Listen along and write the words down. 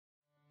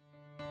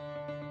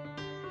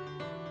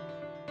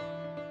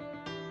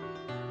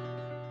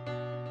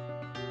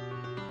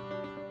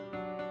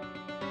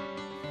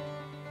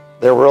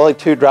There were really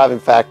two driving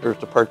factors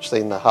to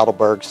purchasing the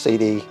Heidelberg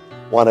CD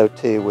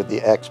 102 with the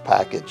X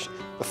package.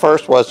 The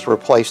first was to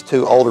replace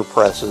two older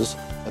presses,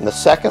 and the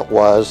second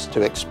was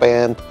to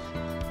expand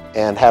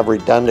and have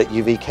redundant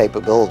UV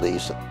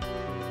capabilities.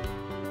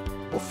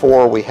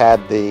 Before we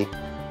had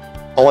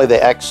only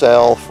the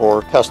XL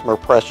for customer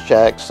press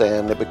checks,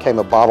 and it became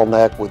a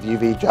bottleneck with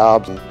UV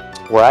jobs. And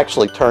we're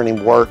actually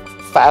turning work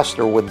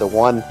faster with the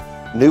one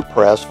new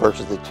press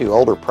versus the two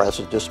older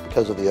presses just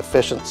because of the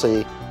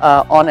efficiency.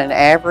 On an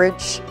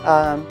average,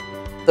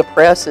 the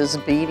press is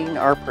beating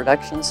our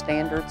production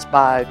standards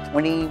by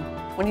 20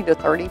 to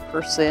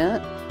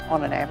 30%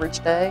 on an average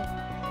day.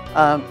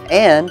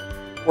 And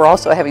we're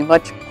also having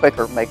much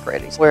quicker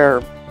make-readies,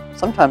 where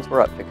sometimes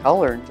we're up to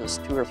color in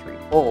just 2 or 3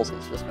 pulls.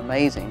 It's just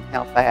amazing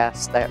how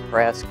fast that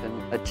press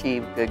can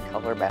achieve good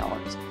color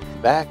balance.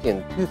 Back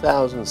in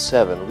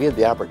 2007, we had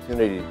the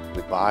opportunity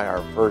to buy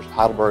our first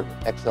Heidelberg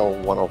XL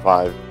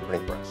 105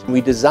 printing press. We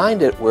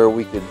designed it where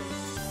we could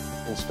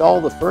install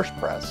the first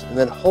press and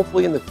then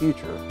hopefully in the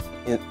future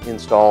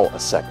install a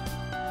second.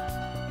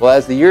 Well,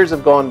 as the years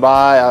have gone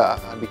by,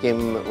 I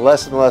became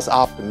less and less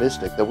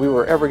optimistic that we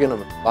were ever going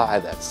to buy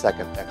that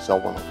second XL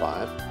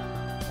 105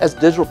 as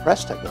digital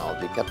press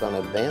technology kept on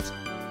advancing.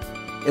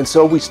 And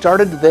so we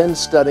started then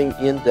studying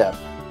in depth,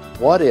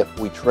 what if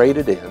we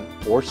traded in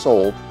or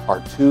sold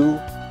our two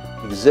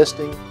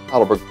existing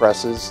Heidelberg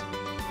presses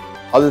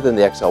other than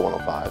the XL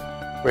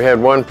 105? We had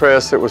one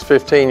press that was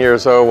 15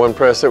 years old, one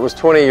press that was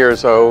 20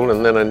 years old,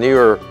 and then a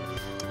newer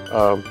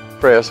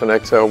press, an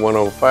XL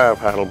 105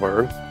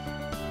 Heidelberg.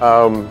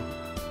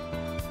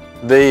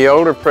 The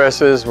older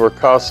presses were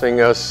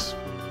costing us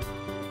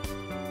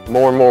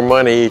more and more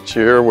money each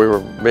year. We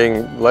were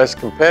being less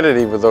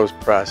competitive with those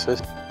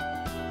prices.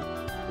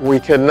 We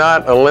could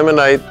not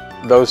eliminate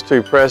those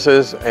two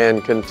presses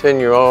and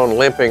continue on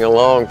limping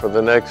along for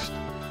the next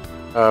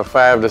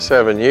 5 to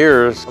 7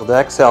 years. So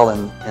the XL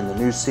and the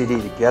new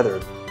CD together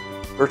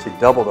virtually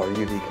doubled our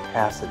UV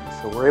capacity.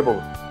 So we're able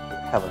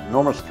to have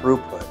enormous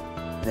throughput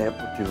and able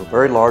to do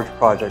very large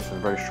projects in a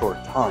very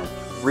short time.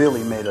 It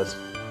really made us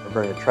a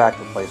very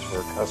attractive place for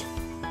our customers.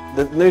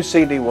 The new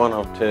CD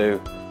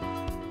 102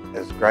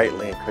 has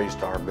greatly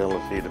increased our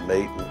ability to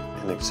meet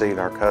and exceed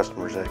our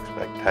customers'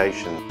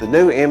 expectations. The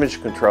new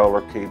image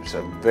controller keeps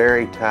a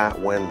very tight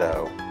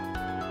window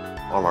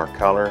on our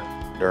color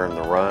during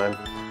the run.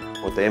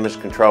 What the image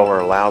controller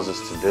allows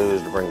us to do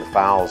is to bring the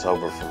files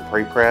over from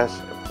pre-press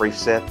and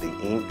preset the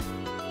ink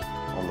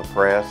on the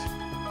press,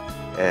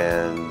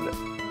 and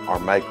our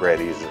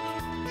make-ready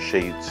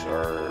sheets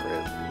are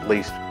at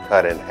least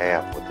cut in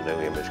half with the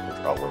new image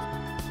controller.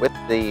 With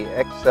the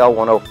XL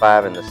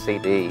 105 and the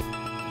CD,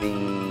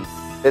 the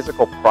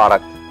physical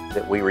product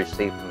that we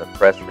receive from the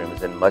press room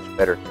is in much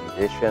better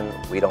condition.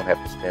 We don't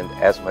have to spend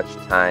as much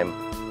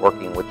time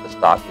working with the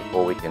stock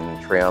before we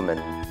can trim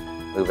and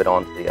move it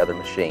on to the other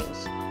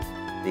machines.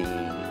 The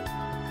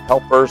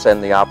helpers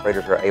and the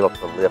operators are able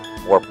to lift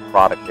more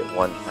product at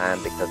one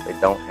time because they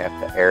don't have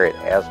to air it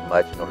as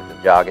much in order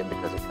to jog it,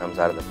 because it comes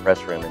out of the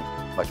press room in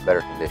much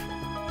better condition.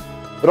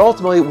 But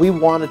ultimately, we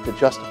wanted to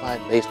justify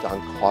it based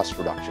on cost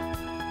reduction.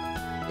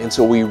 And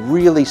so we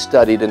really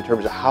studied in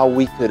terms of how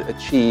we could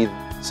achieve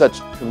such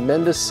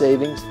tremendous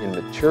savings in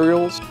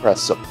materials,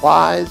 press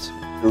supplies,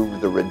 through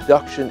the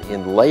reduction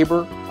in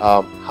labor,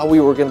 how we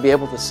were going to be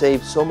able to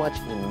save so much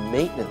in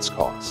maintenance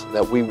costs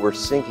that we were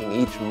sinking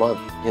each month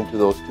into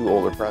those two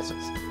older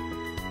presses.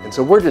 And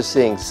so we're just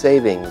seeing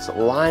savings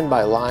line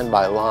by line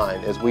by line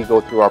as we go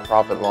through our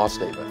profit and loss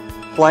statement.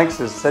 Blanks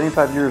is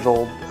 75 years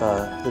old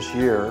this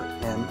year,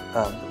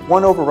 and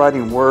one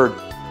overriding word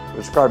to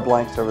describe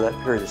Blanks over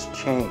that period is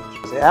change.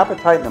 As the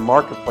appetite in the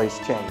marketplace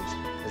changed,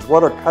 as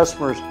what our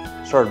customers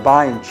started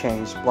buying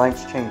changed,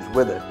 Blanks changed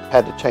with it.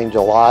 Had to change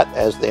a lot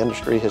as the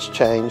industry has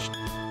changed.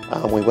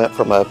 We went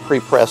from a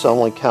pre-press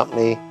only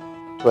company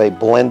to a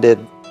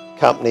blended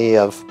company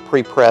of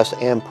pre-press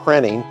and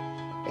printing,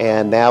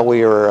 and now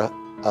we are a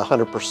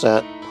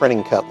 100%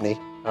 printing company.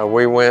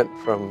 We went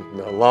from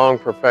the long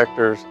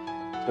perfectors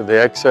to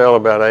the XL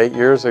about 8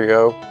 years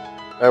ago.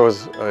 That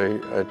was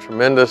a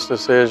tremendous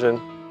decision.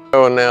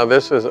 And now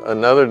this is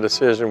another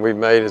decision we've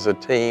made as a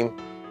team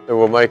that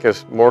will make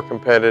us more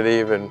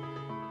competitive and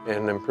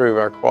improve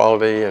our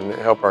quality and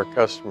help our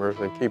customers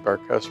and keep our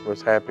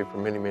customers happy for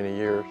many, many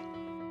years.